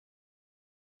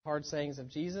hard sayings of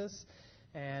Jesus,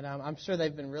 and I'm sure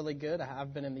they've been really good.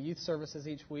 I've been in the youth services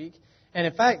each week, and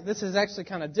in fact, this is actually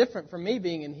kind of different from me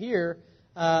being in here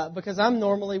because I'm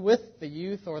normally with the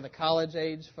youth or the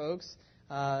college-age folks,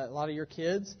 a lot of your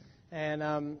kids,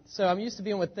 and so I'm used to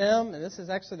being with them, and this is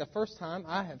actually the first time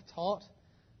I have taught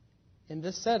in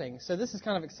this setting. So this is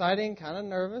kind of exciting, kind of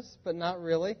nervous, but not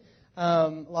really. A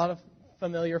lot of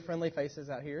familiar, friendly faces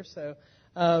out here, so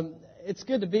it's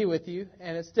good to be with you,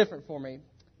 and it's different for me.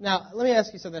 Now, let me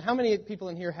ask you something. How many people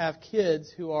in here have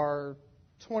kids who are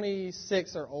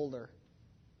 26 or older?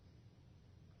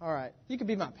 All right. You could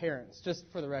be my parents, just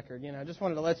for the record. Just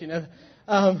wanted to let you know.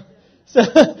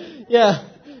 Yeah,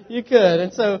 you could.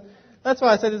 And so that's why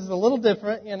I say this is a little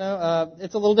different.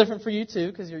 It's a little different for you, too,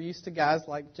 because you're used to guys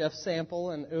like Jeff Sample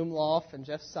and Umlauf and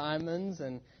Jeff Simons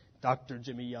and Dr.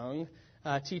 Jimmy Young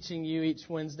teaching you each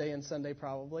Wednesday and Sunday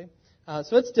probably.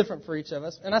 So it's different for each of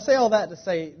us. And I say all that to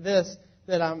say this,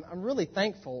 that I'm really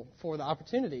thankful for the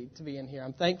opportunity to be in here.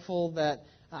 I'm thankful that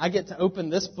I get to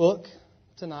open this book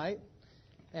tonight,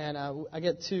 and I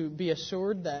get to be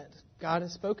assured that God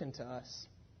has spoken to us.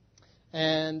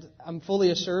 And I'm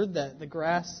fully assured that the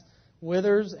grass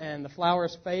withers and the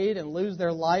flowers fade and lose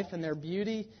their life and their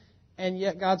beauty, and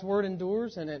yet God's Word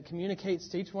endures, and it communicates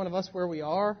to each one of us where we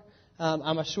are.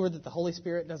 I'm assured that the Holy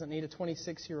Spirit doesn't need a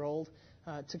 26-year-old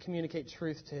to communicate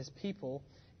truth to His people.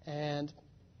 And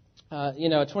a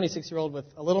 26-year-old with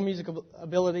a little musical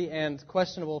ability and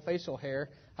questionable facial hair,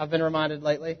 I've been reminded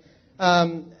lately,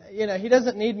 he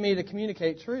doesn't need me to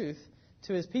communicate truth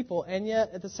to his people, and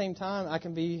yet at the same time I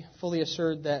can be fully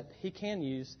assured that he can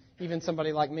use even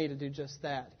somebody like me to do just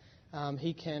that.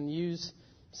 He can use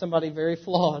somebody very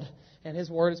flawed, and his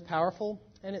word is powerful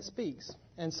and it speaks.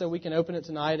 And so we can open it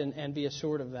tonight and be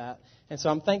assured of that. And so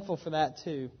I'm thankful for that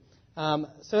too.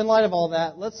 So in light of all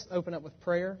that, let's open up with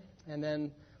prayer, and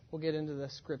then we'll get into the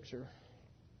Scripture.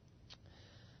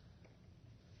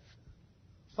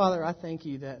 Father, I thank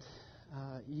you that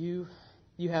you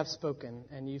have spoken,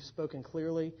 and you've spoken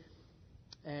clearly,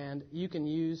 and you can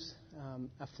use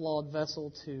a flawed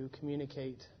vessel to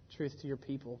communicate truth to your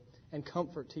people and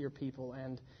comfort to your people.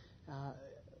 And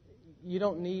you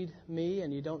don't need me,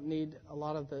 and you don't need a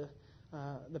lot of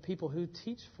the people who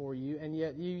teach for you, and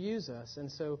yet you use us.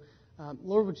 And so,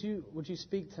 Lord, would you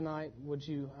speak tonight? Would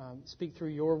you speak through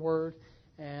your word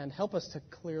and help us to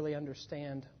clearly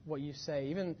understand what you say?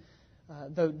 Even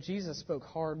though Jesus spoke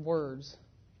hard words,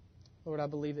 Lord, I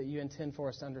believe that you intend for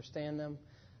us to understand them.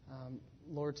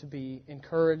 Lord, to be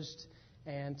encouraged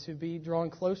and to be drawn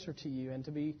closer to you and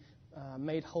to be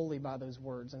made holy by those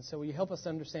words. And so will you help us to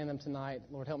understand them tonight?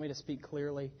 Lord, help me to speak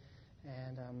clearly,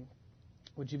 and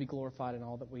would you be glorified in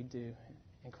all that we do?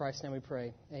 In Christ's name we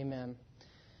pray. Amen.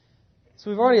 So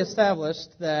we've already established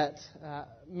that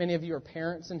many of you are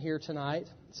parents in here tonight.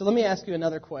 So let me ask you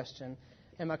another question.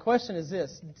 And my question is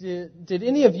this. Did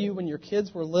any of you, when your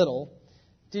kids were little,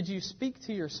 did you speak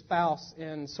to your spouse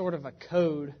in sort of a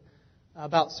code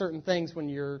about certain things when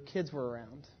your kids were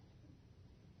around?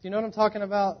 Do you know what I'm talking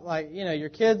about? Like, your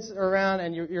kids are around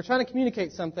and you're trying to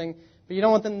communicate something, but you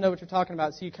don't want them to know what you're talking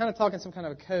about. So you kind of talk in some kind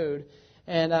of a code.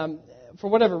 And for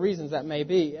whatever reasons that may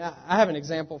be, I have an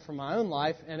example from my own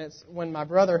life, and it's when my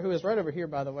brother, who is right over here,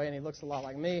 by the way, and he looks a lot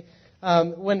like me,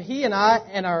 when he and I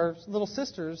and our little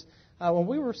sisters, when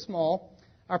we were small,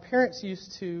 our parents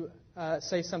used to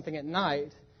say something at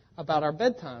night about our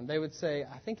bedtime. They would say,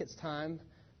 I think it's time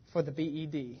for the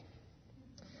BED.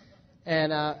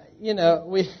 And,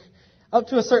 we up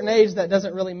to a certain age, that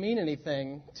doesn't really mean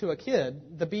anything to a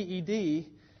kid. The BED,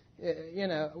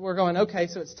 we're going, okay,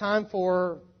 so it's time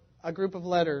for a group of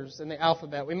letters in the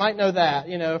alphabet. We might know that,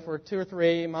 if we're 2 or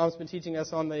 3. Mom's been teaching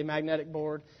us on the magnetic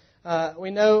board.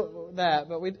 We know that,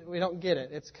 but we don't get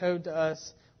it. It's code to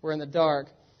us. We're in the dark.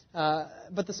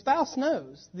 But the spouse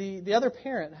knows. The other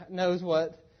parent knows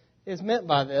what is meant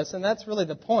by this, and that's really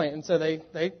the point. And so they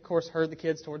of course, herd the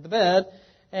kids toward the bed,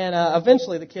 and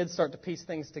eventually the kids start to piece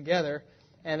things together,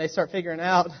 and they start figuring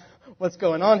out what's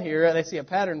going on here. They see a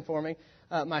pattern forming.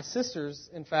 My sisters,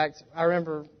 in fact, I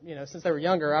remember, since they were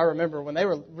younger, I remember when they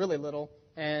were really little,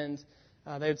 and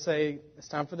they would say, it's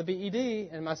time for the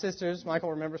BED, and my sisters, Michael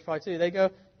remembers probably too, they go,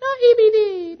 not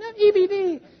EBD, not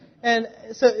EBD. And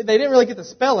so they didn't really get the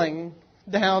spelling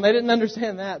down. They didn't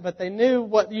understand that, but they knew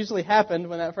what usually happened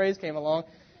when that phrase came along.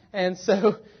 And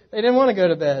so they didn't want to go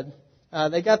to bed.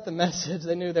 They got the message.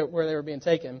 They knew where they were being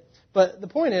taken. But the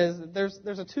point is,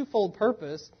 there's a twofold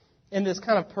purpose in this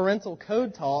kind of parental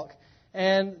code talk.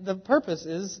 And the purpose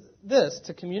is this,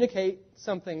 to communicate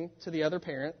something to the other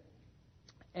parent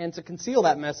and to conceal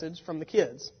that message from the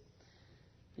kids.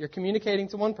 You're communicating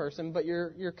to one person, but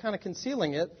you're kind of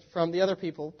concealing it from the other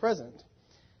people present.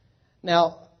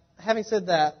 Now, having said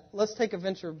that, let's take a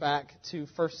venture back to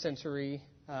first century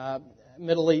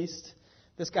Middle East.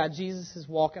 This guy Jesus is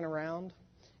walking around,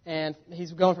 and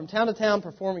he's going from town to town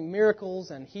performing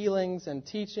miracles and healings and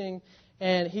teaching.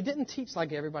 And he didn't teach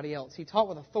like everybody else. He taught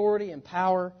with authority and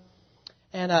power.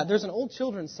 And there's an old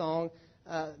children's song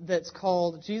that's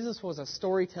called "Jesus Was a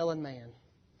Storytelling Man."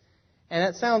 And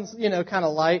that sounds, kind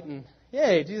of light and,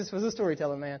 yay, Jesus was a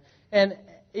storytelling man. And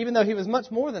even though he was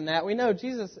much more than that, we know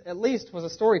Jesus at least was a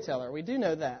storyteller. We do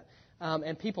know that.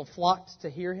 And people flocked to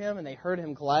hear him, and they heard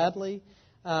him gladly.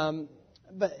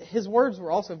 But his words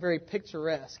were also very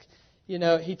picturesque.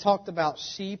 He talked about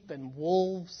sheep and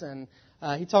wolves, and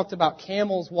he talked about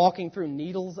camels walking through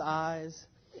needles' eyes.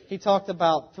 He talked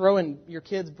about throwing your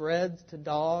kids' bread to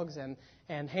dogs and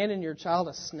handing your child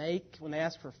a snake when they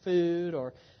ask for food,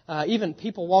 or even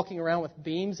people walking around with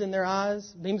beams in their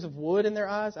eyes, beams of wood in their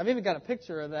eyes. I've even got a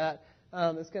picture of that.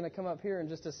 It's going to come up here in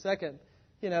just a second.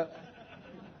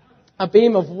 A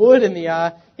beam of wood in the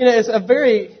eye. It's a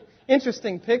very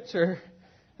interesting picture.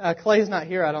 Clay's not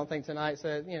here, I don't think, tonight, so,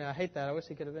 I hate that. I wish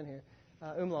he could have been here.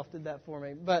 Umlauf did that for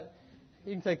me, but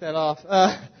you can take that off.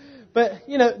 But,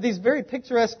 these very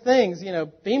picturesque things,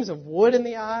 beams of wood in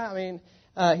the eye. I mean,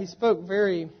 he spoke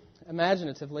very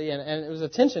imaginatively, and it was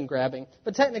attention-grabbing.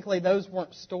 But technically, those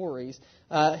weren't stories.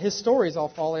 His stories all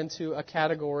fall into a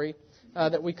category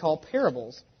that we call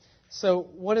parables. So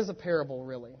what is a parable,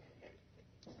 really?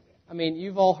 I mean,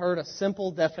 you've all heard a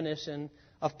simple definition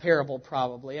of parable,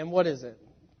 probably. And what is it?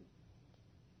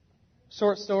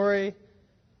 Short story,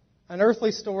 an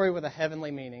earthly story with a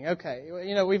heavenly meaning.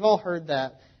 Okay, we've all heard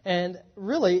that. And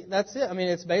really, that's it. I mean,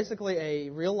 it's basically a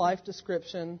real-life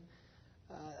description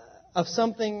of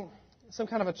something, some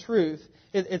kind of a truth.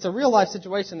 It's a real-life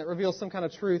situation that reveals some kind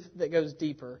of truth that goes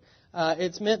deeper.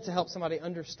 It's meant to help somebody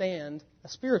understand a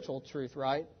spiritual truth,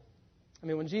 right? I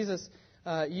mean, when Jesus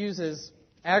uses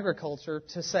agriculture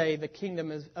to say the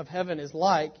kingdom of heaven is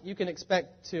like, you can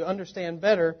expect to understand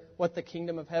better what the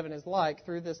kingdom of heaven is like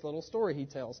through this little story he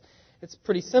tells. It's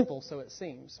pretty simple, so it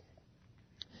seems.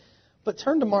 But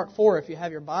turn to Mark 4 if you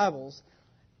have your Bibles,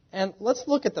 and let's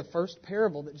look at the first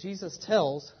parable that Jesus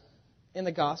tells in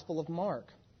the Gospel of Mark.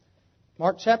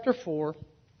 Mark chapter 4, and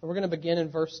we're going to begin in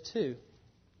verse 2.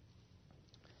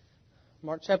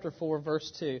 Mark chapter 4, verse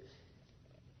 2.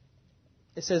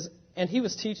 It says, "And he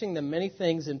was teaching them many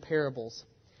things in parables.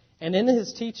 And in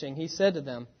his teaching he said to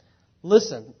them,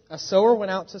 'Listen, a sower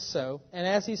went out to sow, and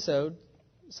as he sowed,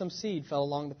 some seed fell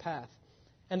along the path.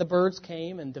 And the birds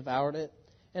came and devoured it.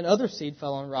 And other seed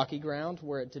fell on rocky ground,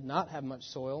 where it did not have much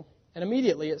soil. And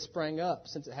immediately it sprang up,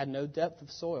 since it had no depth of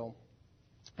soil.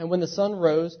 And when the sun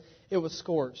rose, it was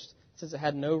scorched. Since it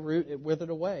had no root, it withered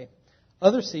away.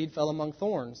 Other seed fell among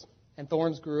thorns, and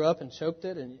thorns grew up and choked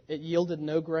it, and it yielded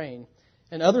no grain.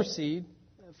 And other seed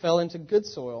fell into good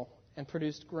soil and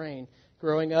produced grain,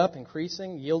 growing up,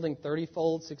 increasing, yielding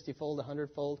 30-fold, 60-fold,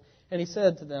 100-fold. And he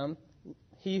said to them,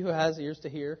 He who has ears to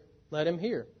hear, let him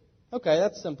hear.'" Okay,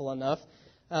 that's simple enough.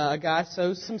 A guy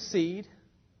sows some seed.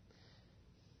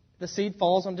 The seed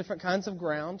falls on different kinds of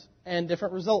ground, and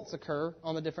different results occur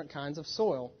on the different kinds of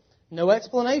soil. No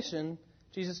explanation.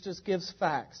 Jesus just gives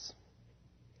facts.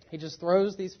 He just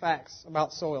throws these facts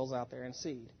about soils out there and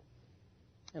seed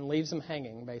and leaves them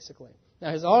hanging, basically.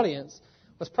 Now, his audience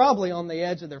was probably on the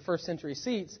edge of their first century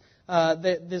seats.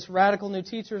 This radical new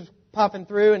teacher's popping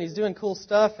through, and he's doing cool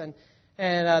stuff, and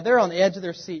they're on the edge of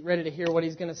their seat, ready to hear what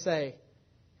he's going to say.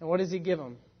 And what does he give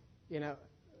them?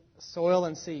 Soil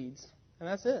and seeds. And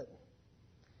that's it.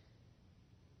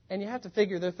 And you have to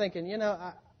figure they're thinking,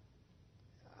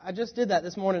 I just did that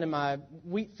this morning in my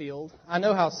wheat field. I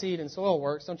know how seed and soil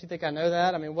works. Don't you think I know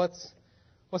that? I mean, what's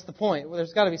the point? Well,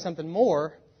 there's got to be something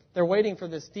more. They're waiting for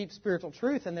this deep spiritual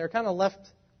truth, and they're kind of left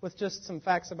with just some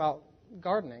facts about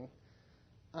gardening.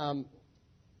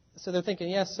 So they're thinking,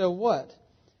 yes, so what?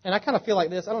 And I kind of feel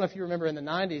like this. I don't know if you remember in the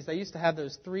 90s, they used to have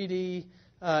those 3D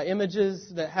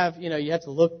images that have, you have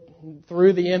to look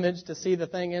through the image to see the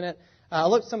thing in it. I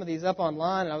looked some of these up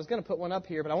online, and I was going to put one up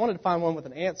here, but I wanted to find one with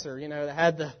an answer,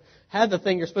 that had the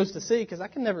thing you're supposed to see, because I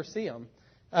can never see them.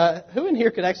 Who in here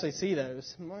could actually see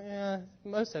those? Well, yeah,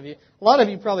 most of you. A lot of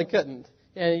you probably couldn't,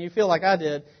 and you feel like I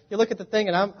did. You look at the thing,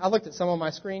 and I looked at some on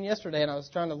my screen yesterday, and I was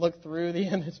trying to look through the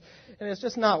image, and it's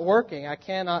just not working. I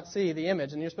cannot see the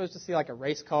image, and you're supposed to see like a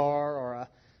race car or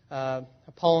a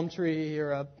palm tree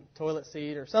or a toilet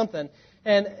seat or something.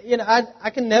 And, I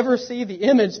can never see the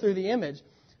image through the image.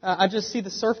 I just see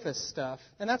the surface stuff.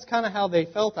 And that's kind of how they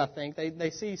felt, I think. They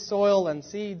see soil and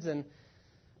seeds and,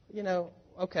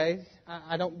 okay,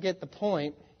 I don't get the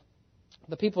point.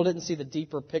 The people didn't see the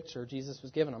deeper picture Jesus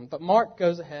was giving them. But Mark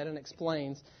goes ahead and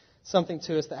explains something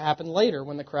to us that happened later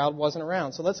when the crowd wasn't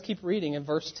around. So let's keep reading in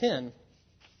verse 10.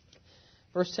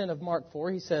 Verse 10 of Mark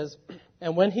 4, he says,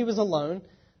 "And when he was alone,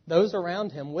 those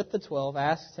around him with the 12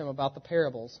 asked him about the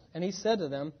parables. And he said to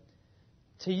them,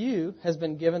 'To you has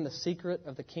been given the secret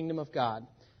of the kingdom of God.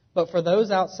 But for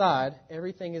those outside,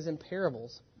 everything is in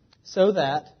parables, so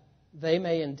that they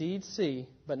may indeed see,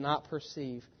 but not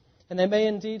perceive. And they may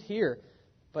indeed hear,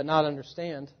 but not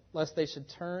understand, lest they should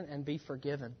turn and be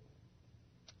forgiven.'"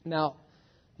 Now,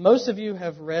 most of you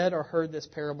have read or heard this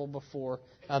parable before,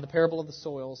 the parable of the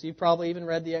soils. You've probably even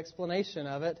read the explanation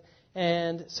of it,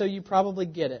 and so you probably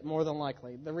get it, more than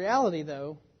likely. The reality,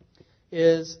 though,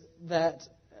 is that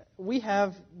we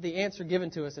have the answer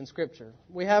given to us in Scripture.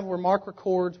 We have where Mark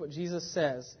records what Jesus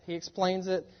says. He explains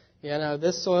it.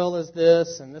 This soil is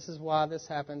this, and this is why this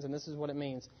happens, and this is what it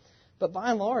means. But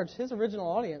by and large, his original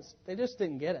audience, they just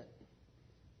didn't get it.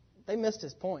 They missed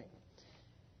his point.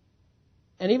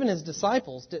 And even his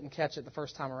disciples didn't catch it the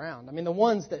first time around. I mean, the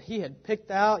ones that he had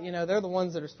picked out, they're the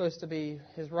ones that are supposed to be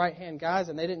his right-hand guys,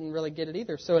 and they didn't really get it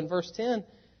either. So in verse 10,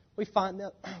 we find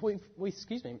them, we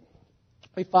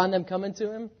find them coming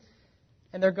to him,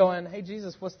 and they're going, "Hey,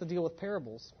 Jesus, what's the deal with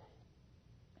parables?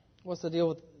 What's the deal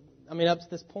with, up to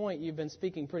this point, you've been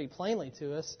speaking pretty plainly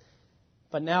to us,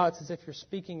 but now it's as if you're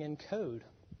speaking in code."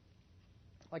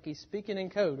 Like he's speaking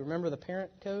in code. Remember the parent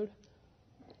code?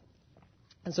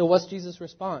 And so what's Jesus'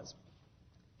 response?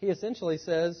 He essentially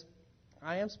says,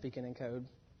 "I am speaking in code,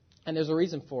 and there's a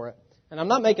reason for it." And I'm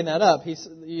not making that up.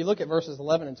 You look at verses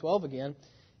 11 and 12 again.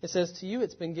 It says, "To you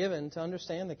it's been given to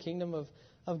understand the kingdom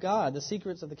of God, the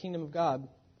secrets of the kingdom of God.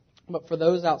 But for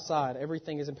those outside,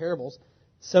 everything is in parables,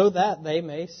 so that they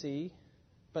may see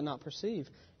but not perceive,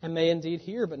 and may indeed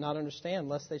hear but not understand,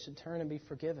 lest they should turn and be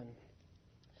forgiven."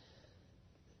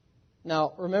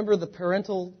 Now, remember the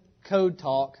parental code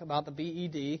talk about the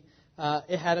BED.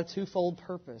 It had a twofold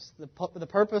purpose. The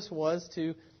purpose was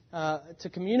to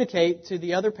communicate to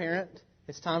the other parent,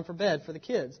 it's time for bed for the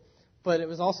kids. But it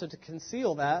was also to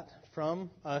conceal that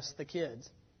from us, the kids.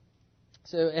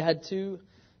 So it had two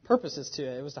purposes to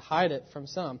it. It was to hide it from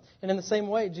some. And in the same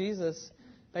way, Jesus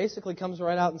basically comes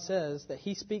right out and says that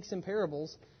he speaks in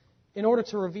parables in order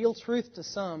to reveal truth to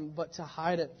some, but to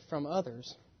hide it from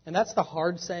others. And that's the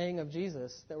hard saying of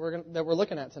Jesus that we're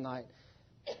looking at tonight.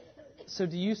 So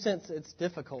do you sense its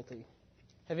difficulty?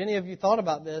 Have any of you thought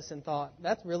about this and thought,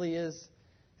 that's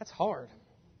hard?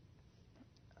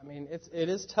 It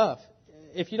is tough.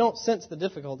 If you don't sense the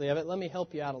difficulty of it, let me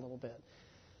help you out a little bit.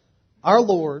 Our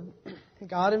Lord,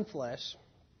 God in flesh,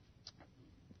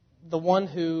 the one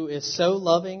who is so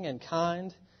loving and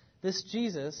kind, this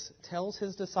Jesus tells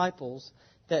his disciples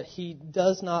that he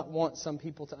does not want some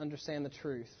people to understand the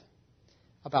truth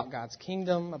about God's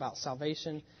kingdom, about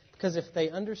salvation, because if they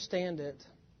understand it,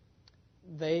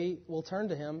 they will turn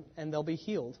to him and they'll be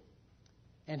healed.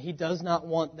 And he does not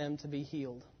want them to be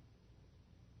healed.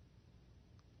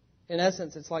 In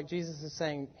essence, it's like Jesus is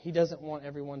saying he doesn't want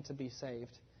everyone to be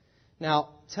saved. Now,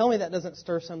 tell me that doesn't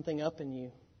stir something up in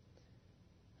you.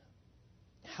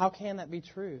 How can that be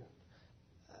true?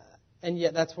 And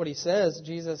yet that's what he says.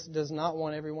 Jesus does not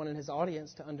want everyone in his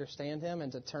audience to understand him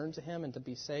and to turn to him and to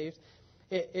be saved.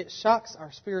 It shocks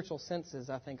our spiritual senses,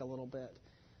 I think, a little bit.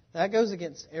 That goes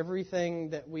against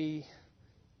everything that we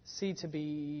see to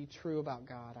be true about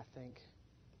God, I think.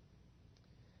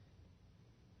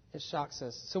 It shocks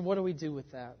us. So what do we do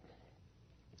with that?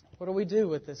 What do we do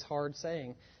with this hard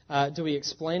saying? Do we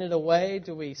explain it away?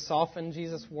 Do we soften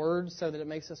Jesus' words so that it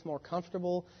makes us more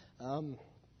comfortable?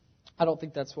 I don't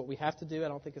think that's what we have to do. I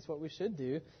don't think it's what we should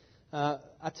do.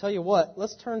 I tell you what,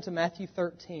 let's turn to Matthew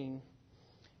 13,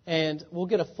 and we'll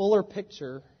get a fuller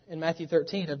picture in Matthew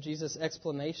 13 of Jesus'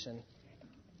 explanation.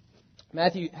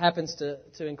 Matthew happens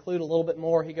to include a little bit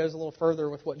more. He goes a little further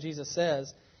with what Jesus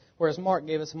says, whereas Mark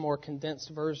gave us a more condensed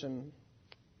version.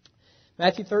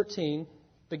 Matthew 13,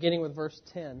 beginning with verse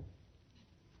 10.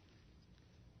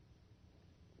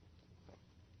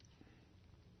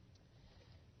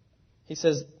 It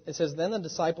says, "Then the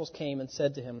disciples came and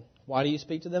said to him, 'Why do you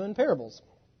speak to them in parables?'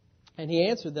 And he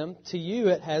answered them, 'To you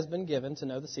it has been given to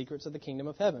know the secrets of the kingdom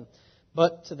of heaven,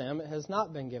 but to them it has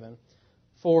not been given.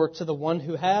 For to the one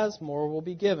who has, more will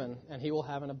be given, and he will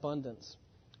have an abundance.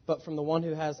 But from the one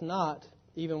who has not,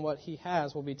 even what he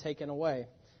has will be taken away.'"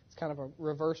 It's kind of a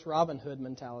reverse Robin Hood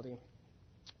mentality.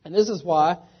 "And this is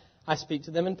why I speak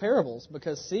to them in parables,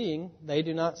 because seeing they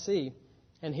do not see,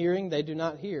 and hearing they do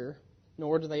not hear,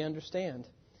 nor do they understand.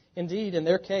 Indeed, in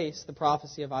their case, the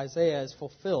prophecy of Isaiah is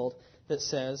fulfilled that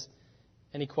says,"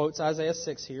 and he quotes Isaiah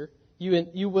 6 here,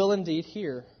 "You will indeed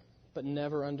hear, but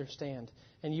never understand.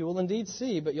 And you will indeed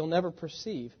see, but you'll never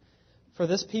perceive. For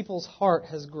this people's heart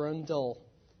has grown dull,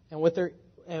 and with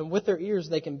their ears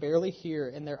they can barely hear,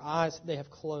 and their eyes they have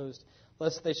closed,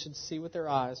 lest they should see with their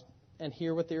eyes, and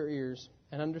hear with their ears,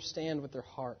 and understand with their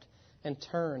heart, and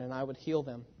turn, and I would heal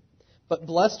them. But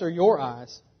blessed are your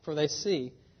eyes, for they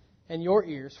see, and your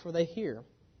ears, for they hear.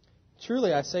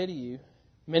 Truly I say to you,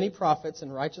 many prophets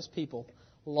and righteous people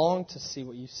longed to see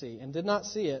what you see, and did not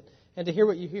see it, and to hear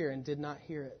what you hear, and did not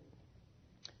hear it.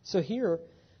 So here,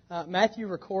 Matthew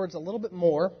records a little bit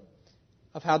more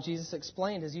of how Jesus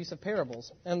explained his use of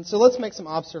parables. And so let's make some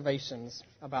observations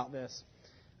about this.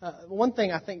 One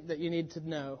thing I think that you need to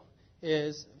know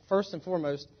is, first and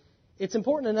foremost, it's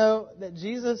important to know that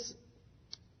Jesus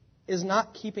is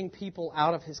not keeping people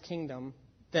out of his kingdom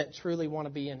that truly want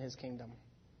to be in his kingdom.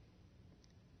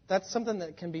 That's something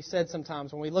that can be said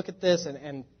sometimes. When we look at this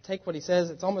and take what he says,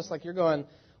 it's almost like you're going,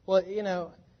 well, you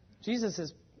know, Jesus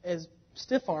is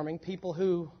stiff-arming people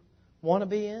who want to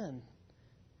be in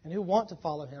and who want to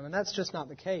follow him. And that's just not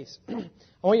the case. I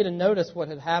want you to notice what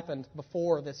had happened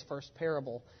before this first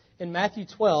parable. In Matthew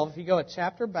 12, if you go a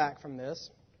chapter back from this,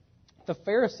 the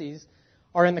Pharisees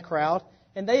are in the crowd,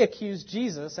 and they accuse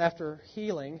Jesus after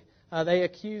healing. They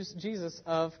accuse Jesus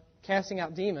of casting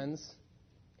out demons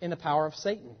in the power of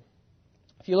Satan.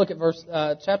 If you look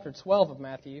at chapter 12 of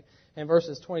Matthew, and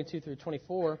verses 22 through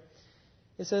 24,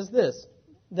 it says this: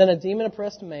 Then a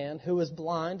demon-oppressed man who was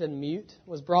blind and mute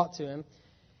was brought to him,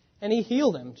 and he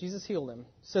healed him. Jesus healed him,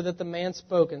 so that the man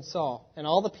spoke and saw. And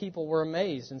all the people were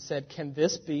amazed and said, Can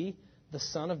this be the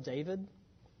son of David?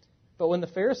 But when the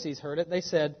Pharisees heard it, they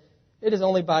said, It is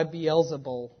only by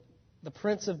Beelzebul, the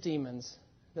prince of demons,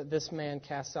 that this man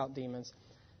casts out demons.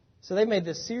 So they made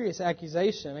this serious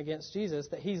accusation against Jesus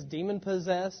that he's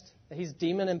demon-possessed, that he's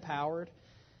demon-empowered.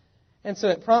 And so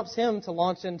it prompts him to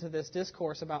launch into this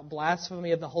discourse about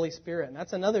blasphemy of the Holy Spirit. And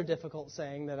that's another difficult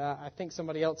saying that I think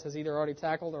somebody else has either already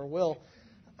tackled or will.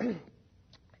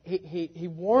 He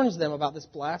warns them about this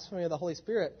blasphemy of the Holy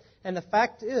Spirit. And the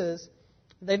fact is,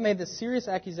 they've made this serious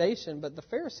accusation, but the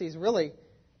Pharisees really,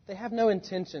 they have no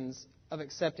intentions of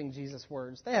accepting Jesus'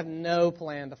 words. They have no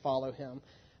plan to follow him.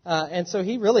 And so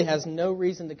he really has no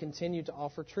reason to continue to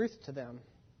offer truth to them.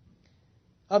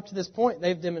 Up to this point,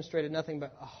 they've demonstrated nothing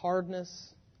but a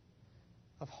hardness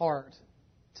of heart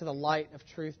to the light of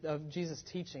truth of Jesus'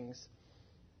 teachings.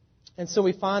 And so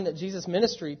we find that Jesus'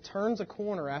 ministry turns a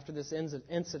corner after this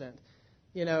incident.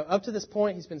 You know, up to this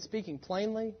point, he's been speaking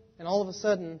plainly, and all of a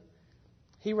sudden,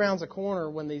 he rounds a corner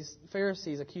when these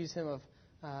Pharisees accuse him of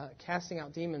casting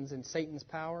out demons in Satan's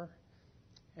power.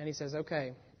 And he says,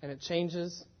 okay, and it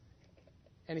changes,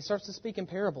 and he starts to speak in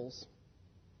parables,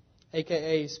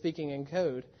 a.k.a. speaking in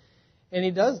code. And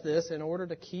he does this in order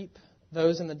to keep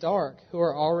those in the dark who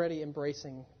are already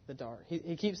embracing the dark.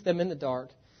 He keeps them in the dark,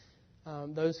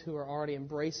 those who are already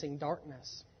embracing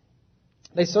darkness.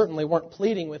 They certainly weren't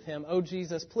pleading with him, Oh,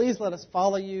 Jesus, please let us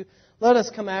follow you. Let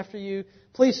us come after you.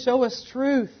 Please show us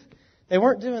truth. They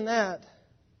weren't doing that.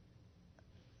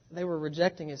 They were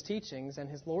rejecting his teachings and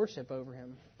his lordship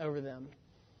over them.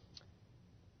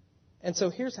 And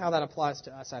so here's how that applies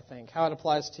to us, I think, how it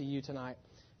applies to you tonight.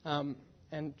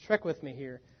 And trek with me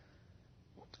here.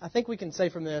 I think we can say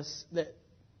from this that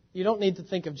you don't need to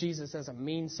think of Jesus as a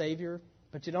mean Savior,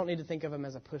 but you don't need to think of him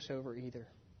as a pushover either.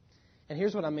 And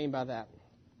here's what I mean by that.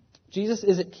 Jesus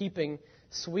isn't keeping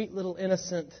sweet little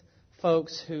innocent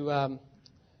folks who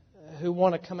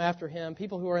want to come after him,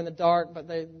 people who are in the dark, but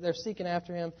they're seeking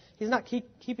after him. He's not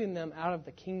keeping them out of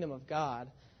the kingdom of God.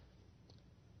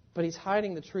 But he's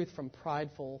hiding the truth from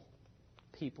prideful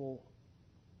people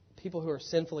who are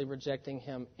sinfully rejecting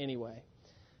him anyway.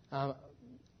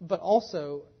 But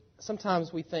also,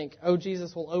 sometimes we think, oh,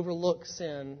 Jesus will overlook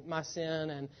my sin,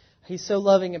 and he's so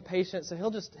loving and patient, so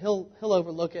he'll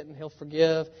overlook it and he'll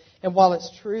forgive. And while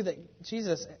it's true that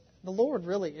Jesus, the Lord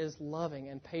really is loving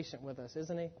and patient with us,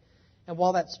 isn't he? And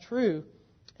while that's true,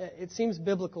 it seems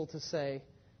biblical to say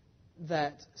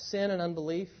that sin and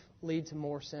unbelief lead to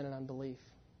more sin and unbelief.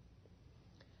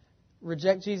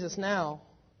 Reject Jesus now,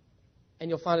 and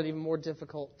you'll find it even more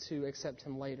difficult to accept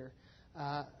him later.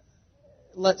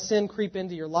 Let sin creep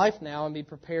into your life now and be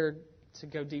prepared to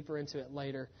go deeper into it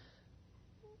later.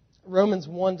 Romans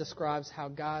 1 describes how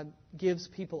God gives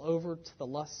people over to the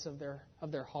lusts of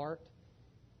their heart.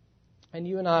 And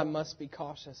you and I must be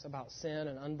cautious about sin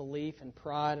and unbelief and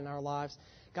pride in our lives.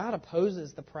 God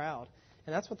opposes the proud.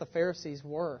 And that's what the Pharisees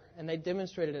were. And they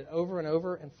demonstrated it over and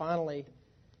over. And finally,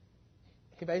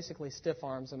 he basically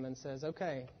stiff-arms them and says,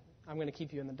 okay, I'm going to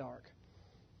keep you in the dark.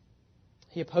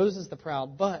 He opposes the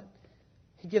proud, but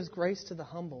he gives grace to the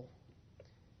humble.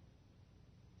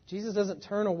 Jesus doesn't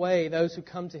turn away those who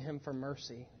come to him for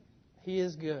mercy. He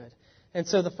is good. And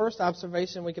so the first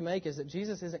observation we can make is that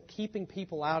Jesus isn't keeping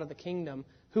people out of the kingdom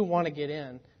who want to get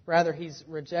in. Rather, he's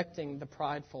rejecting the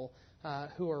prideful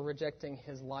who are rejecting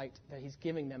his light that he's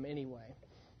giving them anyway.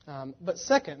 But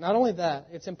second, not only that,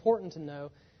 it's important to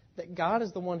know that God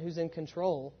is the one who's in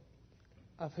control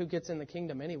of who gets in the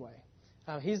kingdom anyway.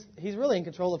 He's really in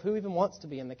control of who even wants to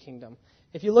be in the kingdom.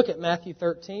 If you look at Matthew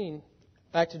 13,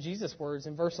 back to Jesus' words,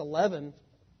 in verse 11,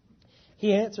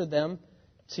 he answered them,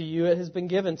 "To you it has been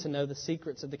given to know the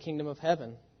secrets of the kingdom of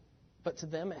heaven, but to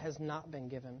them it has not been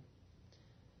given."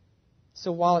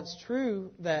 So while it's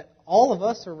true that all of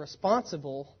us are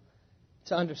responsible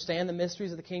to understand the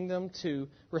mysteries of the kingdom, to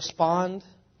respond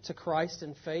to Christ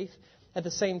in faith, at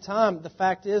the same time, the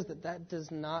fact is that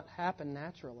does not happen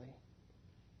naturally.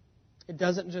 It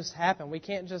doesn't just happen. We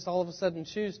can't just all of a sudden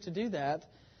choose to do that.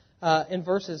 In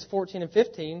verses 14 and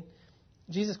 15,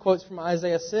 Jesus quotes from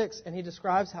Isaiah 6, and he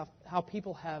describes how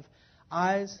people have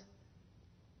eyes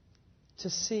to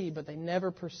see, but they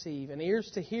never perceive, and ears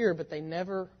to hear, but they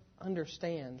never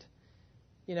understand.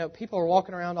 You know, people are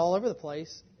walking around all over the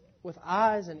place with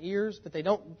eyes and ears, but they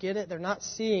don't get it. They're not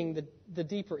seeing the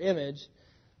deeper image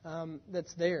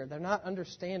that's there. They're not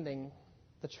understanding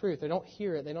the truth. They don't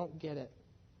hear it. They don't get it.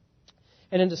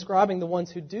 And in describing the ones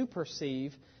who do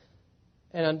perceive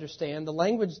and understand, the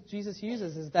language Jesus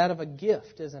uses is that of a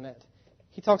gift, isn't it?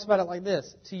 He talks about it like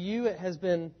this: "To you it has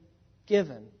been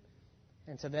given,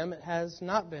 and to them it has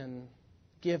not been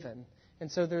given."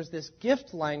 And so there's this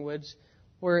gift language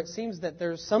where it seems that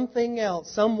there's something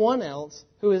else, someone else,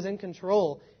 who is in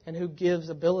control and who gives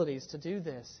abilities to do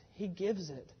this. He gives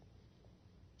it.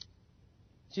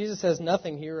 Jesus says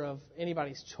nothing here of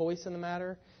anybody's choice in the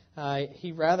matter.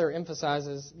 He rather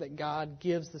emphasizes that God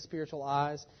gives the spiritual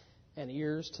eyes and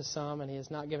ears to some, and He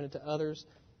has not given it to others.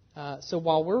 So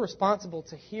while we're responsible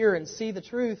to hear and see the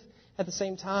truth, at the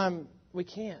same time, we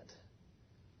can't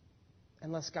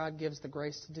unless God gives the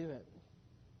grace to do it.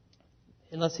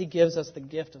 Unless He gives us the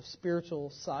gift of spiritual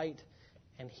sight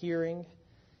and hearing.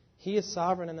 He is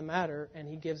sovereign in the matter, and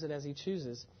He gives it as He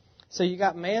chooses. So you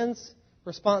got man's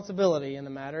responsibility in the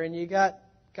matter, and you got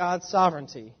God's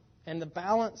sovereignty. And the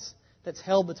balance that's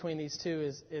held between these two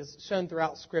is shown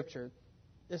throughout Scripture.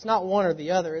 It's not one or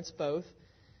the other, it's both.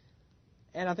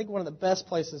 And I think one of the best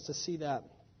places to see that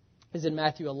is in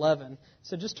Matthew 11.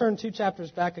 So just turn 2 chapters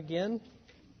back again.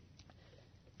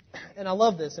 And I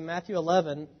love this. In Matthew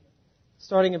 11,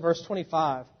 starting in verse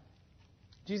 25,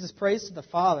 Jesus prays to the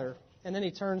Father, and then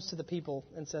He turns to the people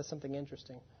and says something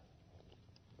interesting.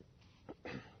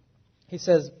 He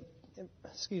says,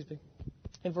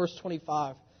 in verse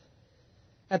 25,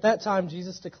 "At that time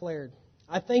Jesus declared,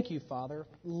 'I thank you, Father,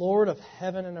 Lord of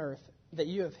heaven and earth, that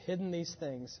you have hidden these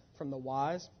things from the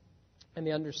wise and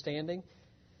the understanding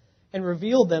and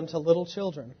revealed them to little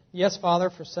children. Yes, Father,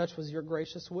 for such was your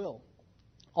gracious will.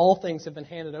 All things have been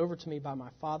handed over to me by my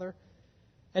Father,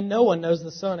 and no one knows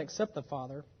the Son except the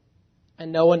Father,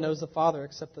 and no one knows the Father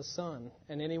except the Son,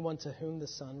 and anyone to whom the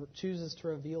Son chooses to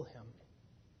reveal Him.'"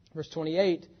 Verse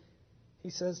 28, He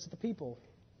says to the people,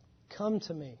 "Come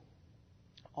to me,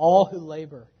 all who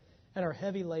labor and are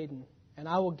heavy laden, and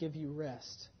I will give you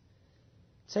rest.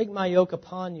 Take my yoke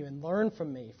upon you and learn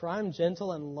from me, for I am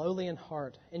gentle and lowly in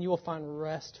heart, and you will find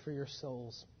rest for your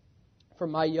souls. For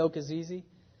my yoke is easy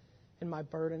and my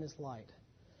burden is light."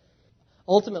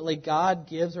 Ultimately, God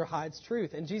gives or hides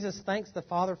truth, and Jesus thanks the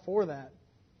Father for that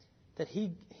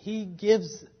He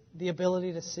gives the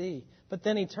ability to see. But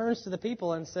then He turns to the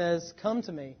people and says, "Come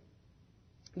to me."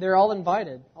 They're all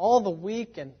invited. All the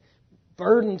weak and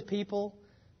burdened people,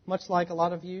 much like a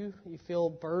lot of you feel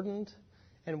burdened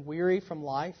and weary from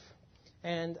life.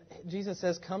 And Jesus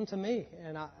says, "Come to me,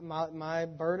 and my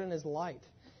burden is light."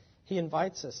 He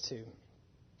invites us to.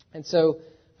 And so,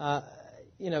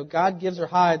 God gives or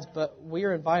hides, but we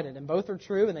are invited. And both are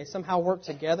true, and they somehow work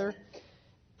together.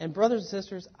 And brothers and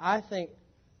sisters, I think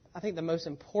the most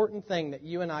important thing that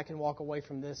you and I can walk away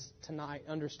from this tonight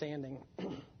understanding,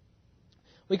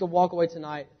 we could walk away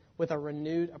tonight with a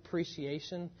renewed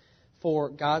appreciation for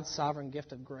God's sovereign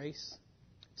gift of grace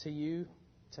to you,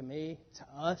 to me, to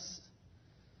us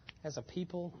as a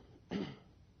people.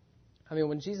 I mean,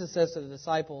 when Jesus says to the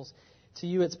disciples, "To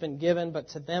you it's been given, but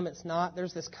to them it's not,"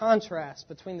 there's this contrast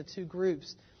between the two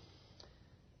groups.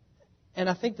 And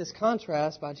I think this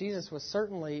contrast by Jesus was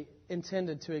certainly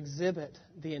intended to exhibit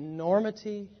the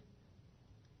enormity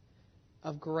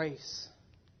of grace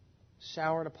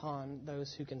showered upon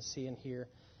those who can see and hear.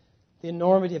 The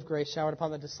enormity of grace showered upon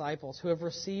the disciples who have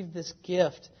received this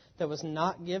gift that was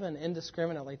not given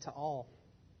indiscriminately to all.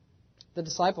 The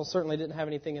disciples certainly didn't have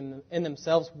anything in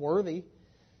themselves worthy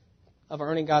of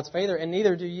earning God's favor, and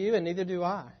neither do you, and neither do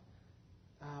I.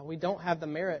 We don't have the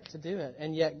merit to do it,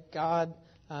 and yet God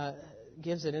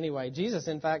gives it anyway. Jesus,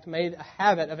 in fact, made a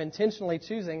habit of intentionally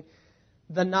choosing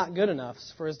the not good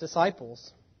enoughs for his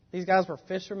disciples. These guys were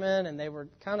fishermen, and they were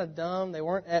kind of dumb. They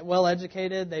weren't well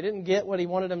educated. They didn't get what he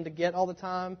wanted them to get all the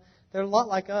time. They're a lot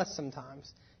like us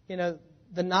sometimes. You know,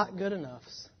 the not good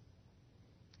enoughs.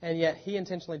 And yet he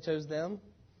intentionally chose them.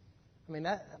 I mean,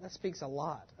 that speaks a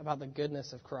lot about the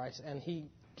goodness of Christ, and he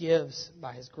gives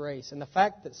by his grace. And the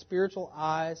fact that spiritual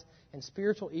eyes and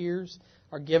spiritual ears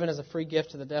are given as a free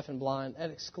gift to the deaf and blind,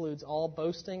 that excludes all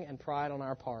boasting and pride on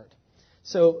our part.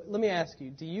 So let me ask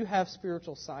you, do you have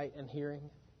spiritual sight and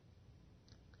hearing?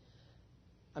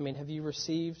 I mean, have you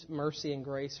received mercy and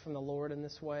grace from the Lord in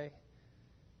this way?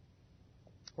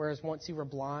 Whereas once you were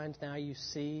blind, now you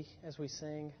see as we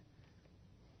sing.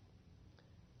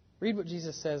 Read what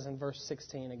Jesus says in verse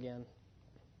 16 again.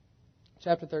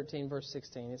 Chapter 13, verse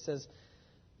 16. It says,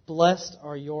 "Blessed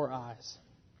are your eyes,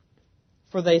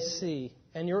 for they see,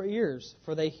 and your ears,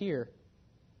 for they hear.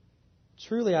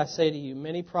 Truly I say to you,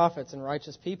 many prophets and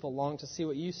righteous people longed to see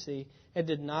what you see and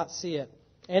did not see it,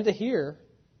 and to hear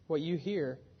what you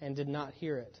hear and did not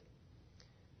hear it."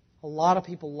 A lot of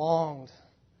people longed.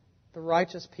 The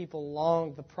righteous people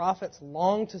longed. The prophets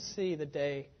longed to see the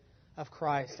day of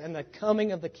Christ and the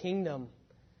coming of the kingdom.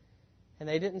 And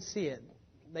they didn't see it.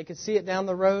 They could see it down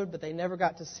the road, but they never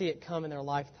got to see it come in their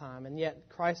lifetime. And yet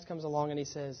Christ comes along and he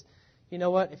says, you know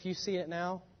what? If you see it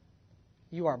now,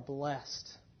 you are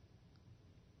blessed.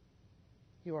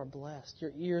 You are blessed.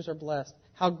 Your ears are blessed.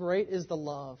 How great is the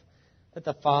love that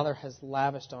the Father has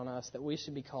lavished on us that we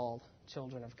should be called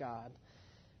children of God.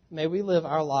 May we live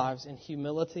our lives in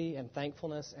humility and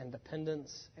thankfulness and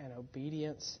dependence and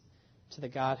obedience to the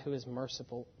God who is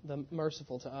merciful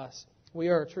to us. We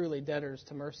are truly debtors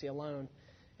to mercy alone.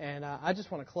 And I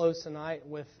just want to close tonight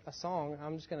with a song.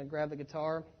 I'm just going to grab the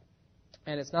guitar,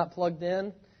 and it's not plugged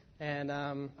in, and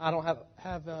I don't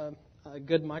have a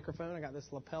good microphone. I got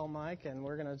this lapel mic, and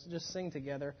we're going to just sing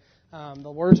together.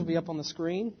 The words will be up on the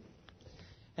screen.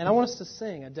 And I want us to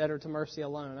sing A Debtor to Mercy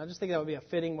Alone. I just think that would be a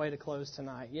fitting way to close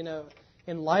tonight. You know,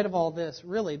 in light of all this,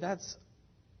 really, that's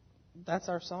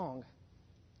our song.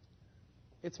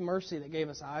 It's mercy that gave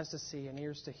us eyes to see and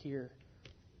ears to hear.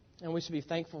 And we should be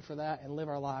thankful for that and live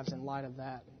our lives in light of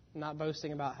that. Not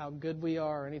boasting about how good we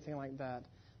are or anything like that,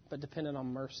 but dependent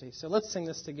on mercy. So let's sing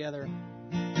this together.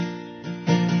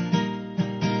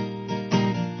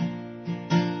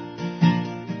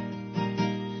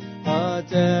 A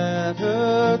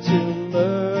debtor to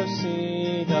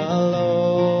mercy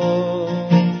alone,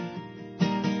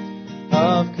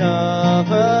 of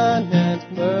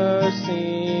covenant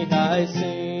mercy I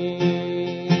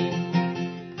sing,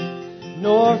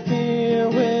 nor fear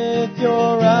with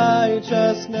your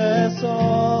righteousness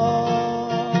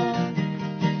on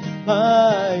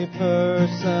my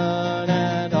person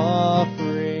and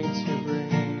offering to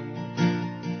bring.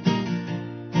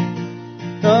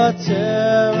 The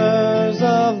terrors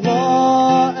of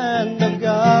law and of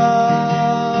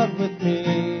God with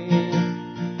me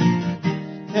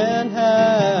can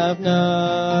have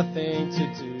nothing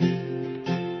to do.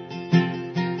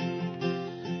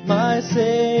 My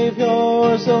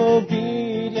Savior's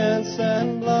obedience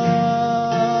and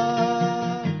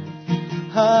blood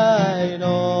hide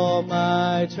all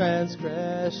my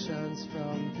transgressions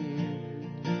from view.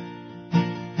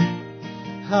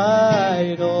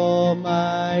 Hide all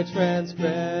my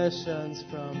transgressions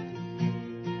from view.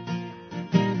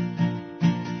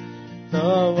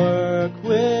 The work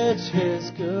which His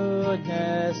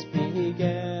goodness began,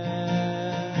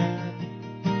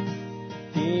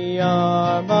 the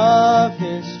arm of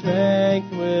His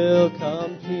strength will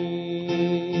complete.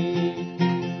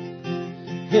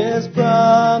 His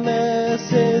promise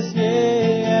is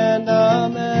yea and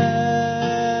amen,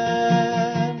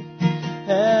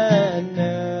 and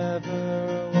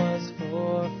never was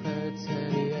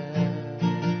forfeited yet.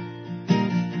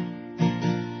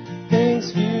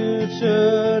 Things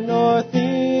future nor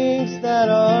things that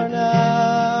are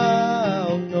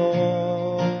now,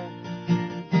 nor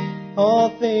all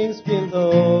things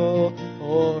below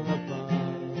or above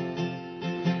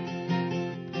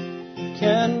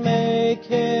can make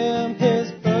Him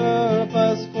His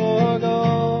purpose forego,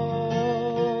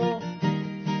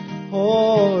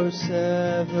 or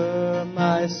sever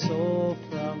my soul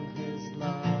from His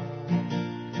love,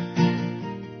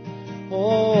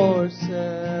 or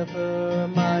sever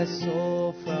my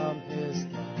soul from His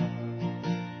love.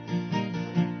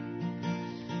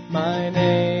 My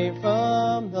name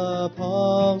from the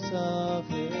palms of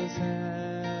His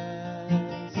hand,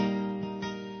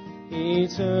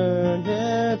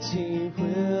 eternity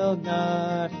will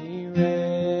not erase.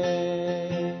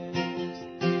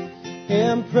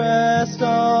 Impressed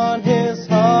on his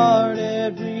heart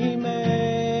it remains,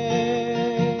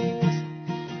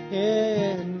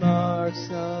 in marks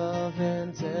of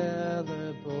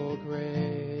indelible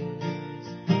grace.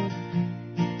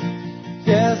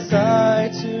 Yes, I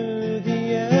to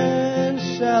the end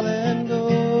shall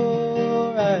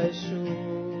endure as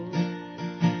sure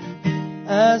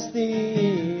as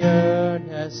the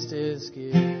earnest is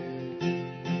given.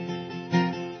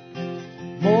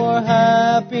 More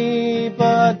happy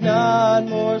but not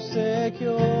more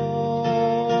secure,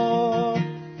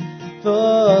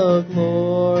 the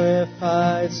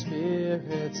glorified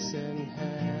spirits in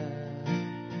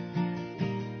heaven,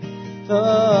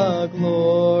 the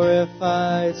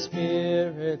glorified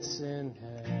spirits in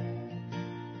heaven.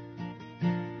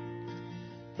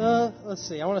 Let's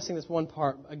see, I want to sing this one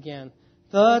part again.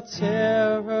 The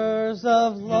terrors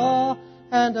of law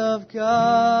and of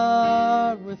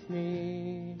God with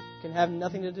me can have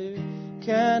nothing to do,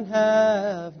 can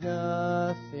have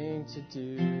nothing to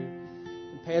do.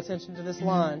 And pay attention to this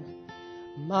line.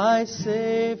 My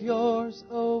Savior's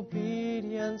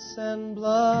obedience and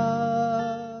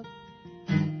blood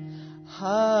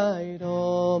hide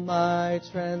all my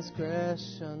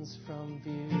transgressions from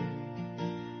view.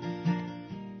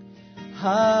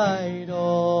 Hide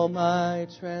all my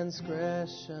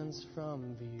transgressions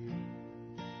from view.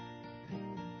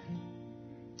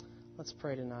 Let's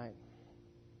pray tonight.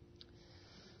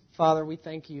 Father, we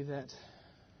thank you that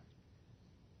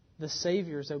the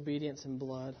Savior's obedience and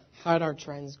blood hide our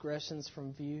transgressions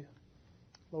from view.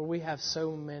 Lord, we have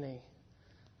so many.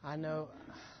 I know,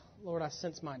 Lord, I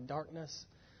sense my darkness.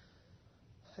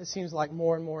 It seems like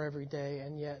more and more every day,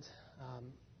 and yet,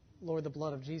 Lord, the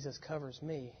blood of Jesus covers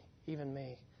me, even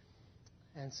me.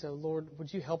 And so, Lord,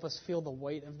 would you help us feel the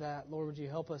weight of that? Lord, would you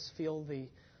help us feel the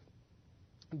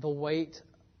weight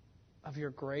of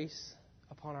your grace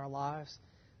upon our lives?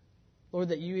 Lord,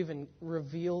 that you even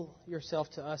reveal yourself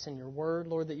to us in your word.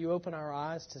 Lord, that you open our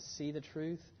eyes to see the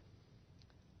truth.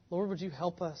 Lord, would you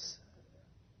help us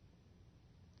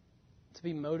to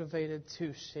be motivated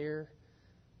to share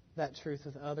that truth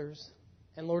with others?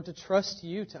 And Lord, to trust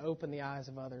you to open the eyes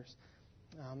of others.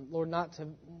 Lord, not to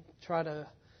try to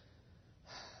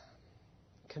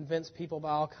convince people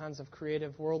by all kinds of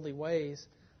creative, worldly ways.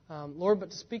 Lord,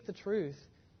 but to speak the truth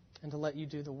and to let you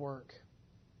do the work.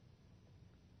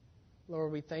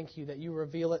 Lord, we thank you that you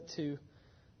reveal it to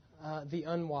the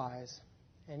unwise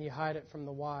and you hide it from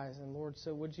the wise. And Lord,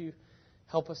 so would you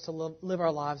help us to live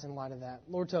our lives in light of that.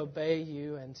 Lord, to obey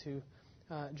you and to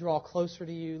draw closer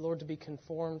to you. Lord, to be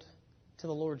conformed to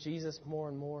the Lord Jesus more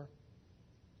and more.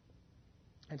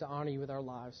 And to honor you with our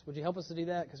lives. Would you help us to do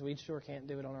that? Because we sure can't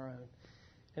do it on our own.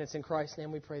 And it's in Christ's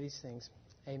name we pray these things.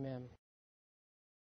 Amen.